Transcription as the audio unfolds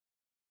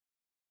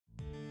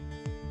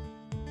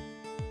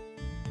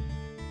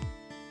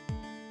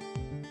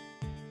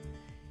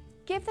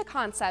Give the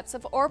concepts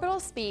of orbital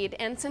speed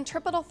and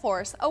centripetal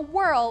force a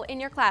whirl in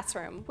your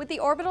classroom with the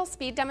Orbital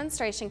Speed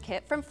Demonstration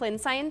Kit from Flinn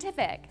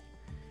Scientific.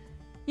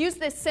 Use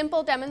this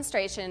simple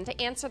demonstration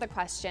to answer the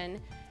question,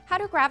 how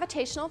do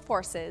gravitational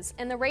forces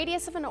and the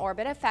radius of an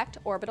orbit affect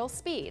orbital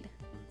speed?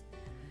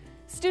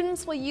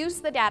 Students will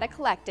use the data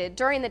collected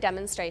during the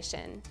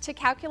demonstration to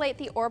calculate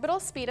the orbital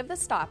speed of the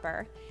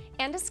stopper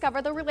and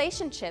discover the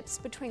relationships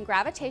between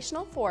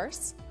gravitational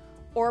force,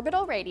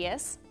 orbital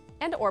radius,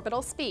 and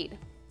orbital speed.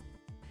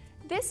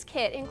 This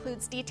kit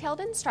includes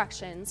detailed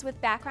instructions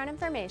with background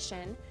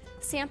information,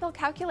 sample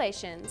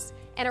calculations,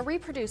 and a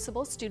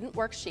reproducible student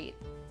worksheet.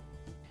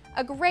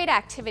 A great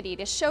activity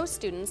to show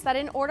students that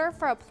in order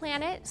for a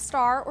planet,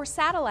 star, or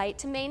satellite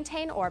to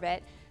maintain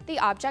orbit, the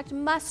object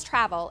must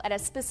travel at a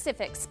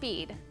specific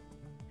speed.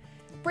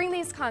 Bring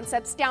these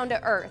concepts down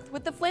to Earth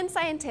with the Flinn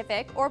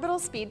Scientific Orbital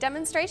Speed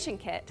Demonstration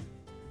Kit.